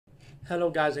Hello,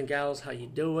 guys and gals. How you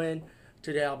doing?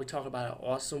 Today I'll be talking about an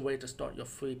awesome way to start your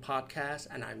free podcast,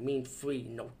 and I mean free.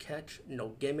 No catch, no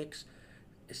gimmicks.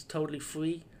 It's totally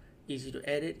free, easy to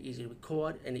edit, easy to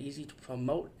record, and easy to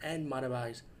promote and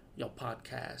monetize your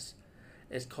podcast.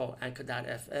 It's called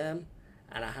Anchor.fm,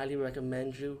 and I highly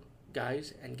recommend you,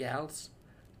 guys and gals,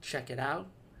 check it out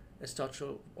and start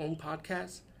your own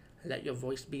podcast and let your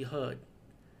voice be heard.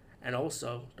 And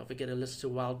also, don't forget to listen to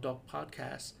Wild Dog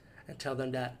Podcast and tell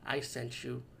them that I sent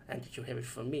you and that you hear it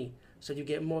from me. So you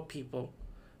get more people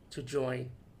to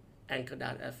join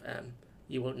Anchor.fm.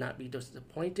 You will not be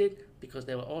disappointed because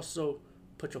they will also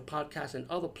put your podcast in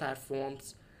other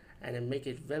platforms and then make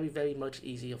it very, very much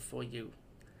easier for you.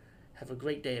 Have a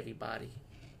great day, everybody.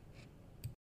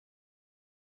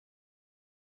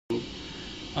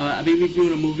 I've been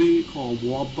reviewing a movie called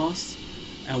War Bus,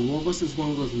 and War Bus is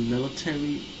one of those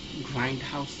military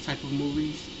grindhouse type of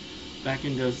movies. Back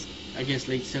in the, I guess,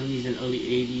 late 70s and early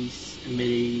 80s and mid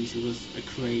 80s, it was a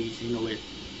craze,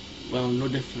 no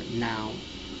different now,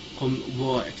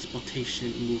 war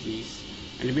exploitation movies.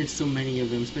 And there have been so many of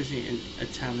them, especially in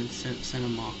Italian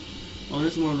cinema. Well,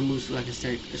 this is one of the movies, like I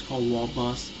said, it's called War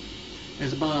Bus.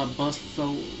 It's about a bus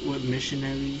filled with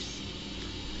missionaries,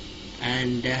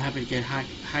 and they happen to get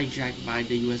hijacked by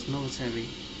the U.S. military.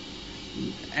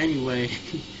 Anyway,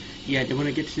 yeah, they want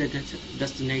to get to their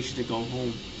destination to go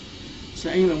home. So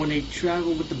anyway, when they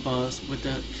travel with the bus with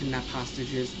the kidnapped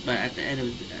hostages, but at the end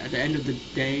of the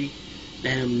day, they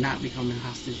end up not becoming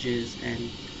hostages, and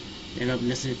they end up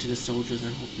listening to the soldiers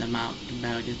and help them out to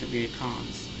battle against the Viet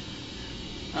Cons.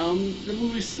 The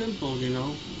movie's simple,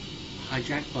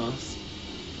 hijack bus,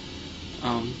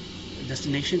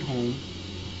 destination home,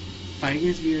 fight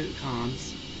against Viet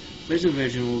Cons. But it's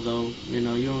original though, you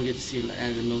don't get to see it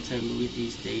as a military movie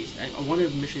these days. I wonder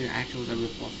if Mission of Action was ever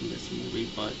ripped off from this movie,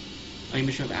 but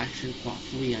Mission of Action Part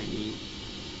 3,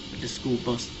 with the school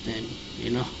bus thing,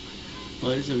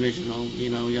 But it's original, you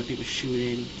got people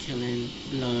shooting, killing,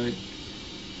 blood.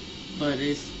 But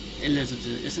it lives up to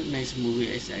it. It's a nice movie,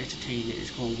 it's entertaining.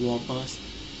 It's called War Bus,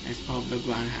 and it's part of the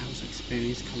Grindhouse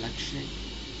Experience Collection.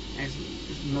 And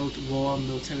it's war,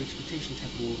 military exploitation type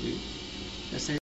of movie. That's it.